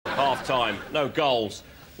half-time. No goals.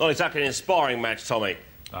 Not exactly an inspiring match, Tommy.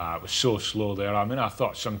 It was so slow there. I mean, I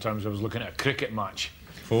thought sometimes I was looking at a cricket match.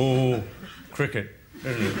 Oh, cricket,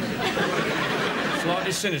 isn't it?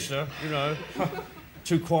 Slightly sinister, you know.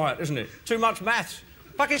 Too quiet, isn't it? Too much maths.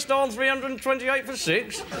 Pakistan 328 for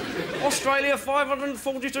 6. Australia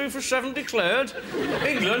 542 for 7 declared.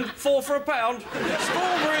 England 4 for a pound.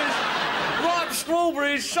 Strawberries, ripe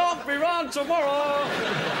strawberries, shan't be round tomorrow.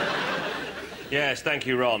 Yes, thank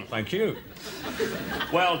you, Ron. Thank you.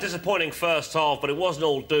 Well, disappointing first half, but it wasn't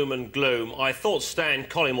all doom and gloom. I thought Stan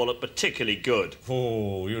Collymore looked particularly good.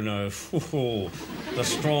 Oh, you know, the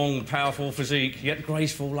strong, powerful physique, yet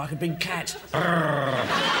graceful like a big cat. The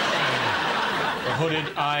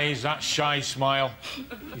hooded eyes, that shy smile.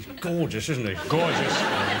 He's gorgeous, isn't he? Gorgeous.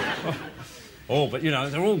 Oh, but, you know,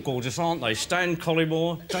 they're all gorgeous, aren't they? Stan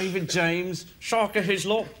Collymore, David James, Shaka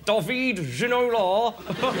Hislop, David Ginola,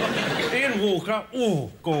 Ian Walker. Oh,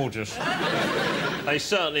 gorgeous. They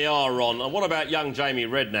certainly are, Ron. And what about young Jamie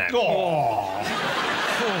Redknapp? Oh.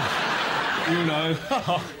 You know,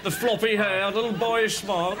 the floppy hair, little boyish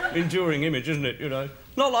smile. Enduring image, isn't it, you know?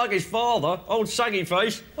 Not like his father, old saggy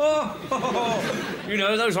face. Oh. You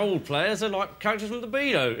know, those old players are like characters from the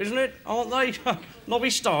Beano, isn't it? Aren't they? Nobby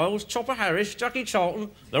Stiles, Chopper Harris, Jackie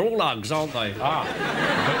Charlton. They're all Uggs, aren't they?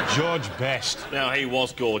 But George Best. Now, he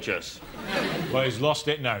was gorgeous. Well, he's lost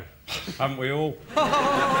it now. Haven't we all?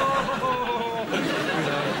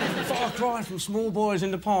 Far cry from small boys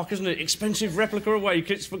in the park, isn't it? Expensive replica away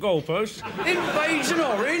kits for goalposts. In beige and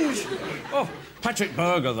orange. Oh, Patrick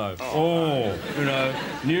Berger, though. Oh, you know,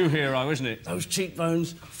 new hero, isn't it? Those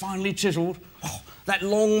cheekbones, finely chiselled. Oh, that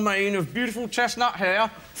long mane of beautiful chestnut hair.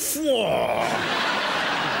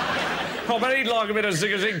 I bet he'd like a bit of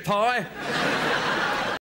zig-a-zig pie.